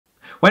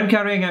When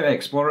carrying out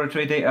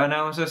exploratory data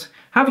analysis,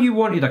 have you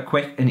wanted a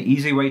quick and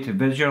easy way to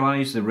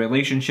visualize the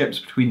relationships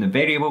between the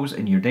variables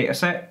in your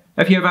dataset?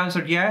 If you have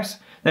answered yes,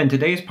 then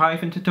today's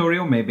Python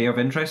tutorial may be of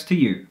interest to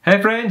you. Hey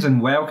friends,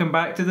 and welcome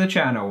back to the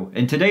channel.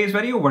 In today's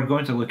video we're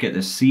going to look at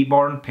the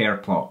Seaborn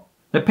Pairplot.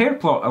 The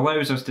pairplot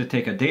allows us to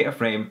take a data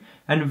frame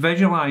and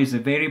visualize the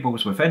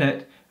variables within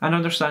it and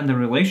understand the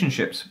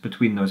relationships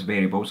between those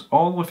variables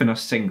all within a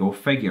single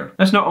figure.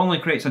 This not only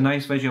creates a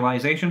nice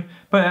visualization,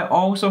 but it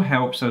also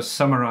helps us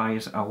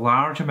summarize a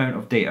large amount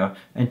of data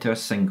into a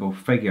single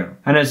figure.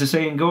 And as the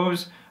saying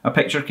goes, a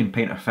picture can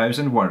paint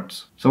 1,000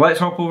 words. So let's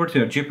hop over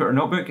to our Jupyter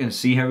notebook and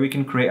see how we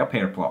can create a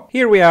pairplot.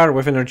 Here we are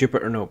within our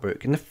Jupyter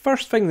notebook, and the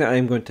first thing that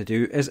I'm going to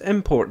do is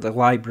import the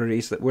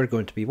libraries that we're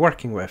going to be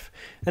working with.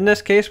 In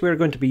this case we're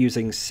going to be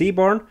using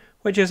Seaborn,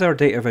 which is our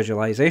data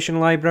visualization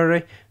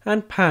library,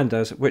 and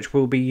Pandas, which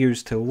will be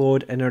used to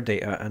load in our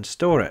data and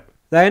store it.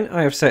 Then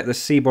I have set the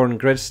Seaborn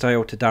grid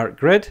style to dark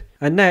grid,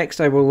 and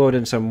next I will load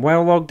in some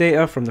well log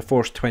data from the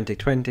Force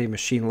 2020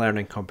 machine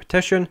learning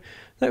competition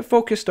that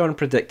focused on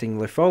predicting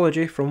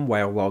lithology from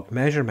well log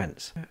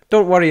measurements.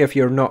 Don't worry if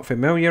you're not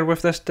familiar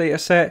with this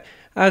dataset,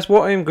 as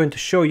what I am going to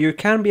show you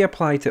can be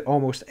applied to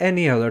almost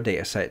any other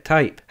dataset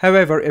type.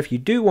 However, if you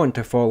do want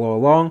to follow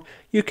along,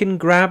 you can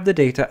grab the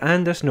data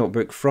and this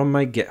notebook from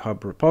my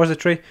GitHub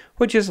repository,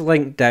 which is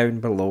linked down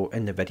below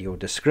in the video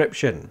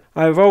description.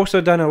 I've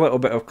also done a little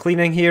bit of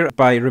cleaning here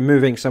by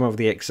removing some of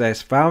the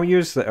excess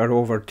values that are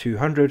over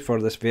 200 for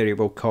this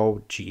variable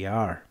called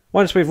gr.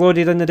 Once we've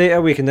loaded in the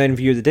data, we can then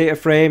view the data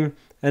frame,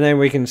 and then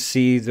we can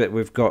see that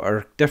we've got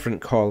our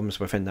different columns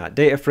within that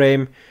data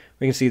frame.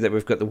 We can see that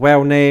we've got the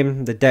well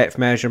name, the depth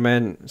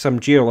measurement, some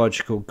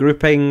geological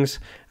groupings,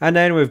 and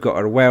then we've got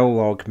our well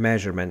log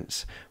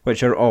measurements,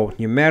 which are all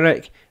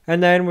numeric,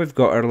 and then we've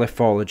got our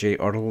lithology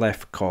or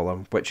lith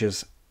column, which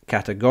is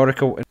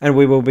categorical, and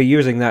we will be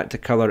using that to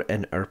colour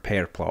in our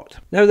pair plot.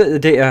 Now that the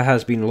data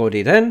has been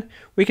loaded in,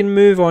 we can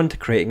move on to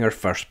creating our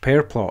first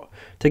pair plot.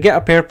 To get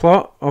a pair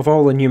plot of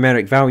all the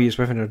numeric values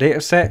within our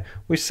dataset,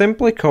 we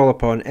simply call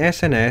upon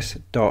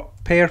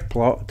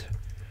sns.pairplot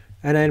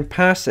and then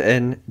pass it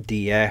in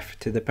df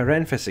to the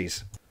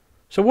parentheses.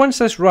 So once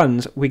this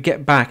runs, we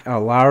get back a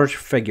large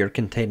figure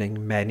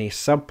containing many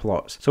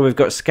subplots. So we've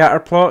got scatter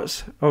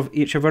plots of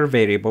each of our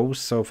variables.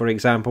 So for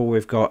example,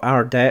 we've got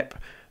our depth,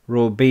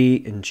 row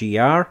B and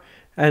gr,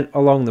 and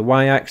along the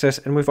y-axis,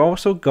 and we've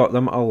also got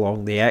them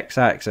along the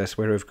x-axis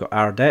where we've got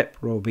our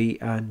depth, row B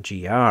and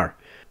gr.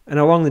 And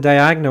along the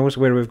diagonals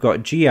where we've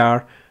got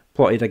gr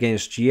plotted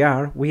against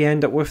gr, we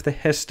end up with the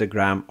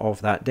histogram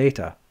of that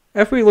data.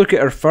 If we look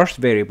at our first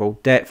variable,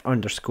 depth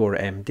underscore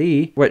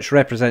MD, which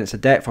represents the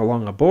depth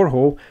along a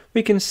borehole,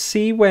 we can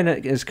see when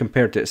it is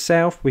compared to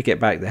itself, we get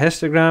back the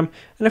histogram,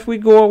 and if we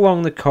go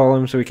along the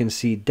columns we can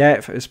see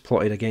depth is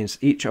plotted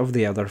against each of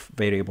the other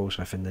variables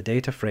within the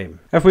data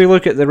frame. If we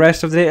look at the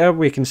rest of the data,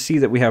 we can see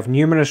that we have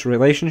numerous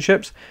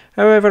relationships.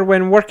 However,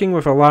 when working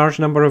with a large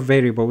number of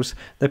variables,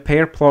 the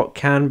pair plot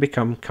can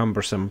become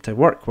cumbersome to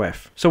work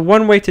with. So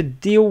one way to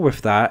deal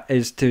with that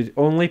is to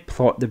only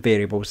plot the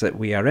variables that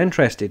we are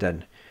interested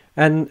in.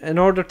 And in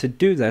order to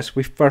do this,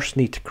 we first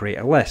need to create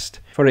a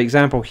list. For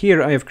example,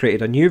 here I have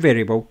created a new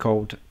variable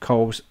called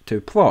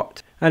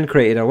calls2plot and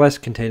created a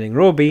list containing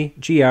row B,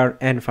 gr,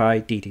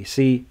 NumPy,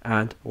 DTC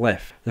and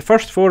lith. The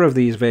first four of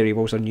these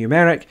variables are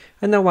numeric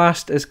and the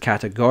last is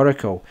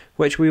categorical,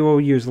 which we will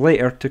use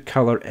later to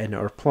colour in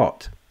our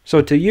plot.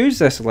 So to use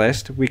this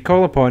list, we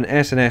call upon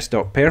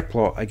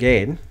sns.pairplot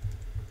again,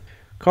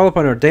 call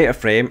upon our data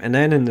frame, and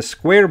then in the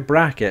square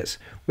brackets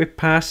we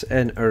pass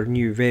in our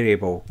new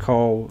variable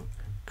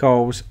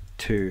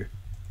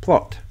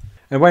calls2plot.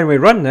 And when we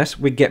run this,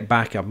 we get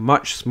back a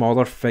much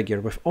smaller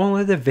figure with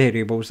only the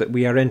variables that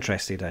we are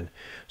interested in.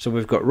 So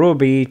we've got row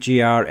B,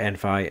 gr,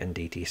 NumPy and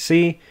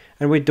DTC,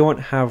 and we don't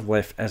have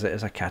lith as it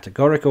is a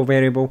categorical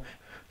variable.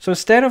 So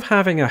instead of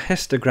having a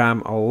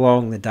histogram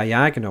along the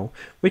diagonal,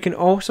 we can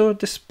also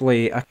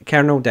display a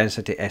kernel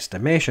density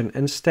estimation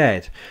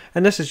instead.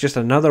 And this is just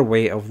another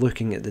way of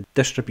looking at the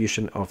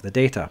distribution of the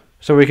data.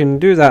 So we can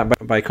do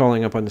that by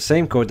calling upon the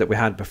same code that we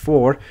had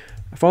before,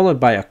 followed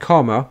by a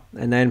comma,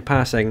 and then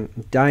passing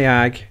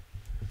diag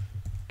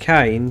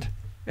kind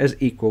is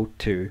equal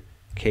to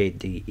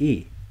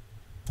kde.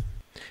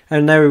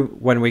 And now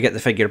when we get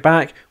the figure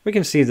back, we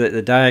can see that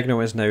the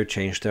diagonal is now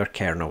changed to our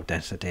kernel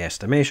density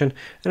estimation.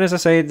 And as I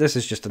said, this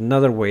is just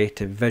another way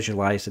to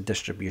visualize the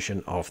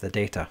distribution of the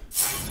data.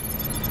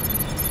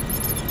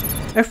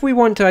 If we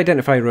want to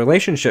identify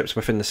relationships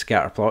within the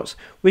scatter plots,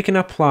 we can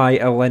apply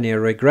a linear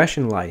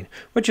regression line,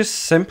 which is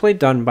simply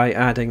done by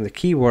adding the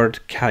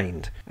keyword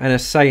kind and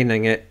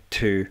assigning it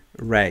to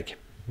reg,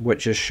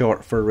 which is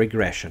short for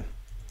regression.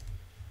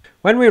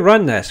 When we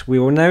run this, we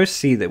will now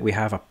see that we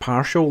have a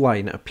partial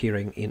line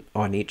appearing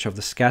on each of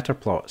the scatter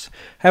plots.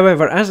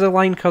 However, as the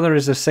line colour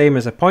is the same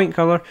as the point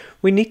colour,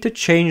 we need to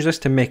change this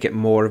to make it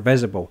more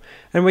visible,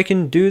 and we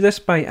can do this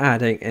by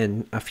adding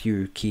in a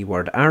few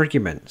keyword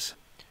arguments.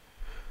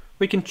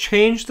 We can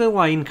change the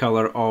line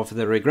color of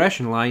the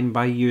regression line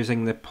by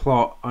using the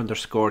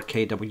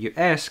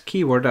plot_kws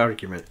keyword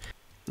argument.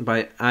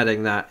 by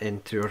adding that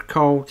into our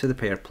call to the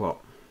pair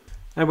plot.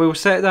 And we'll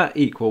set that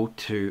equal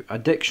to a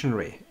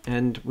dictionary,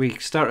 and we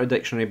start a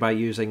dictionary by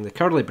using the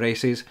curly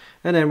braces,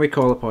 and then we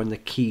call upon the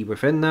key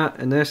within that.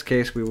 In this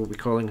case we will be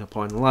calling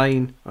upon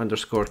line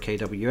underscore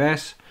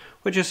KWS,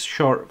 which is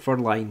short for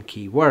line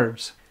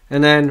keywords.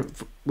 And then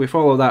we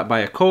follow that by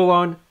a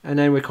colon, and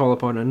then we call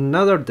upon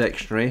another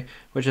dictionary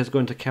which is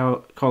going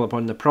to call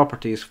upon the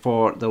properties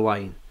for the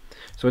line.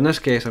 So in this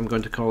case I'm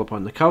going to call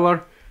upon the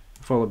color,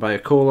 followed by a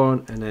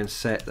colon, and then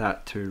set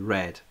that to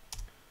red.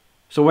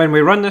 So when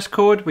we run this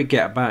code, we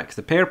get back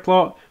the pair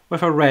plot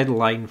with a red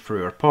line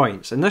through our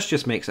points, and this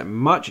just makes it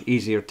much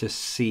easier to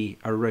see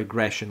a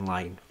regression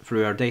line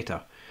through our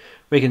data.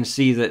 We can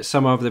see that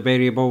some of the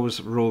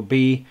variables, row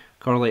B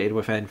correlated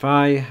with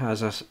NumPy,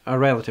 has a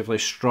relatively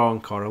strong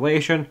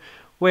correlation,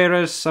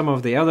 whereas some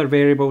of the other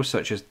variables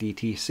such as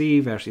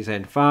DTC versus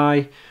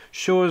NumPy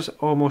shows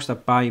almost a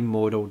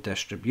bimodal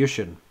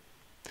distribution.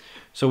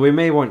 So we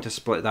may want to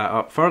split that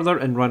up further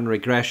and run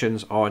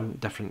regressions on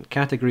different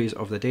categories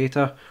of the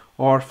data,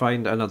 or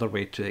find another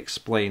way to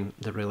explain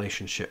the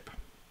relationship.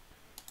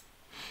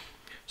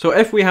 So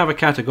if we have a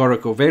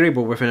categorical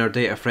variable within our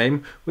data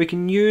frame, we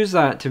can use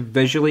that to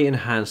visually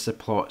enhance the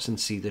plots and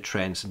see the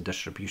trends and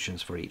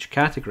distributions for each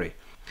category.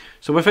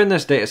 So within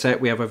this dataset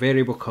we have a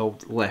variable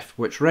called lith,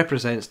 which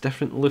represents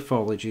different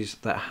lithologies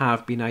that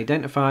have been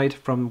identified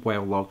from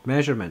well-logged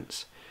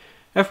measurements.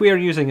 If we are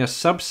using a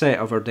subset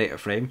of our data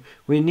frame,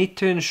 we need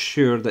to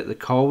ensure that the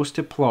calls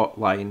to plot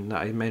line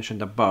that I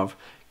mentioned above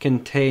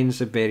contains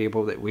the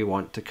variable that we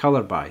want to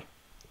color by.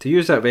 To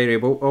use that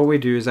variable, all we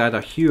do is add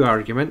a hue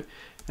argument,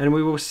 and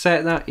we will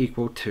set that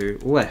equal to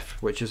lith,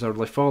 which is our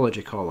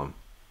lithology column.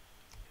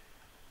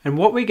 And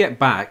what we get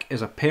back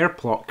is a pair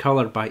plot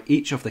colored by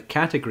each of the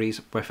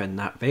categories within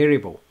that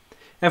variable.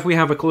 If we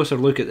have a closer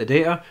look at the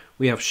data,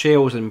 we have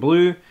shales in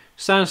blue,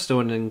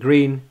 sandstone in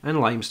green,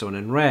 and limestone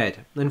in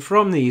red, and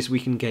from these we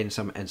can gain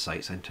some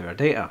insights into our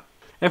data.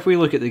 If we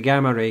look at the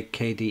gamma ray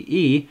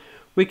KDE,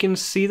 we can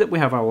see that we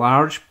have a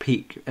large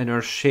peak in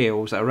our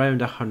shales at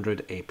around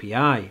 100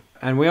 API,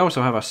 and we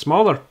also have a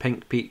smaller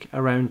pink peak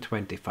around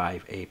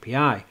 25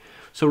 API.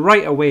 So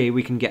right away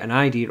we can get an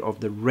idea of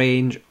the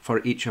range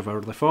for each of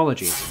our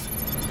lithologies.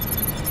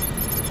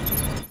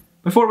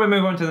 Before we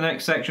move on to the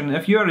next section,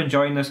 if you are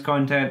enjoying this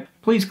content,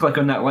 please click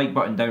on that like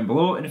button down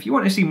below, and if you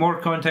want to see more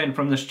content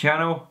from this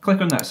channel,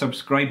 click on that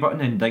subscribe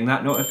button and ding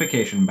that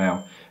notification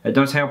bell. It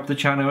does help the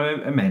channel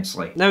out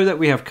immensely. Now that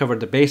we have covered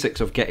the basics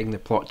of getting the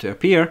plot to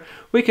appear,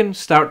 we can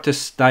start to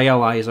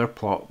stylize our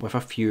plot with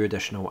a few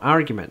additional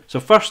arguments. So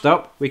first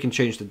up, we can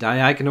change the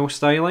diagonal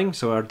styling,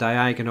 so our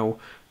diagonal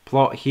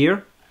plot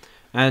here,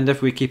 and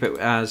if we keep it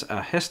as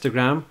a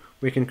histogram,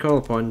 we can call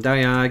upon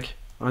diag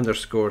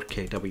underscore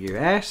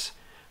KWS,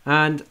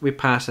 and we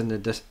pass in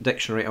the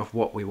dictionary of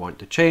what we want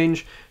to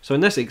change. So in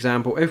this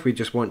example, if we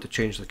just want to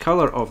change the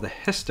color of the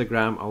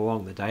histogram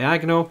along the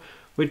diagonal,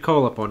 we'd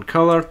call upon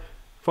color,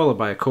 followed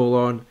by a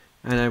colon,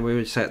 and then we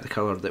would set the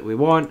color that we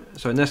want.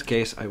 So in this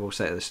case I will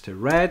set this to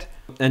red,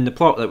 and the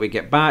plot that we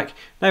get back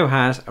now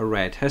has a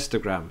red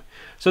histogram.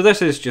 So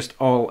this is just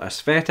all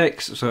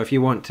aesthetics, so if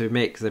you want to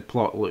make the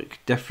plot look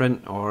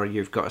different, or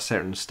you've got a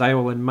certain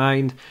style in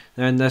mind,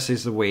 then this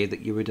is the way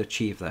that you would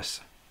achieve this.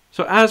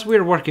 So as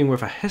we're working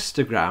with a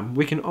histogram,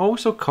 we can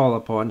also call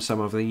upon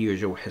some of the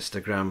usual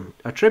histogram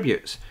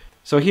attributes.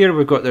 So here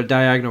we've got their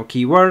diagonal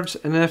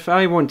keywords, and if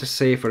I want to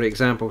say, for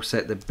example,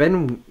 set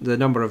the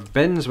number of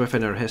bins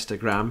within our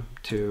histogram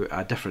to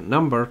a different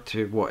number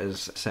to what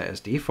is set as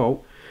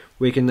default,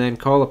 we can then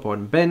call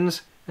upon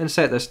bins and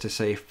set this to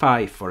say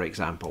 5, for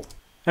example.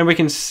 And we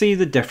can see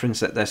the difference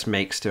that this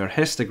makes to our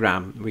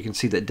histogram. We can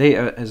see that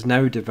data is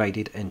now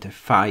divided into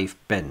 5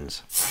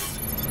 bins.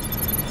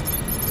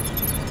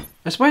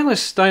 As well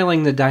as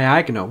styling the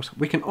diagonals,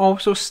 we can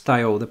also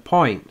style the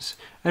points,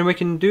 and we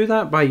can do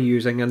that by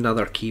using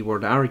another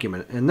keyword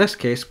argument. In this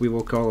case we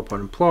will call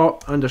upon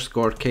plot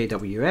underscore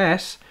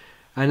KWS,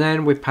 and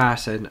then we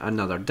pass in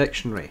another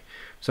dictionary.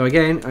 So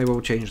again I will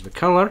change the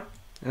color,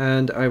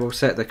 and I will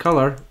set the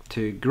color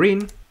to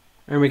green,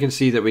 and we can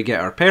see that we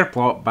get our pair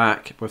plot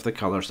back with the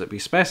colors that we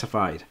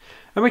specified.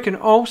 And we can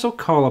also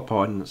call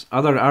upon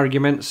other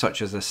arguments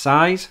such as the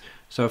size.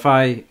 So if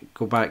I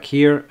go back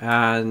here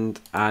and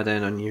add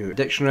in a new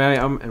dictionary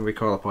item, and we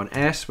call upon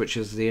S, which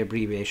is the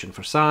abbreviation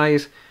for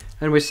size,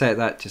 and we set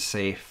that to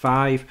say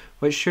 5,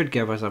 which should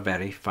give us a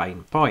very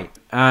fine point.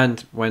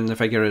 And when the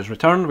figure is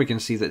returned, we can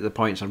see that the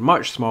points are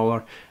much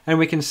smaller, and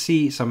we can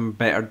see some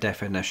better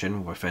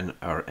definition within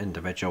our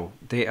individual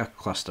data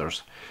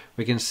clusters.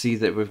 We can see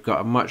that we've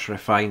got a much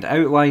refined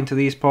outline to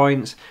these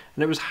points,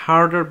 and it was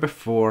harder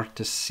before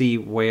to see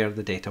where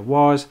the data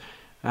was,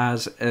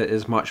 as it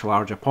is much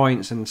larger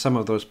points, and some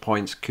of those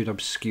points could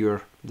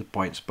obscure the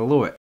points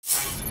below it.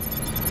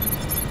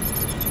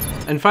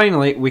 And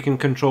finally, we can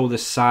control the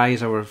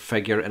size of our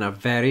figure in a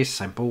very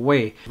simple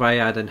way. If I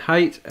add in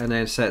height and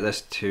then set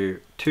this to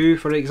 2,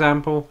 for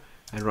example,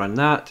 and run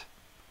that,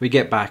 we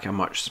get back a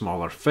much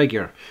smaller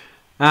figure.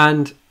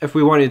 And if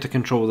we wanted to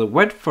control the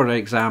width, for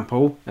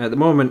example, at the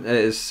moment it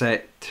is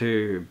set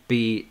to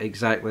be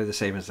exactly the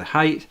same as the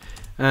height,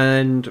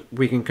 and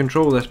we can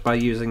control this by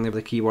using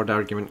the keyword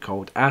argument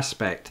called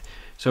aspect.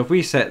 So if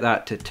we set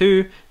that to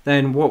 2,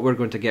 then what we're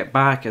going to get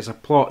back is a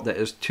plot that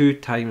is 2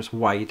 times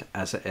wide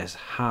as it is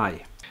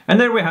high. And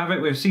there we have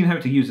it. We've seen how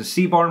to use the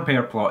Seaborn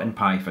Pairplot in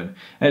Python.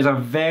 It is a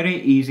very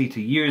easy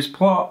to use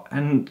plot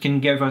and can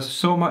give us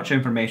so much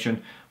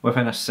information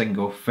within a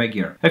single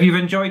figure. If you've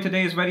enjoyed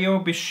today's video,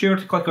 be sure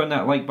to click on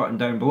that like button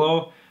down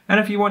below. And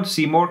if you want to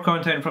see more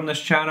content from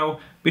this channel,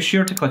 be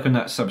sure to click on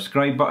that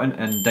subscribe button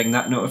and ding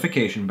that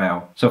notification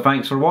bell. So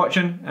thanks for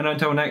watching, and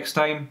until next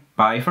time,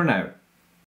 bye for now.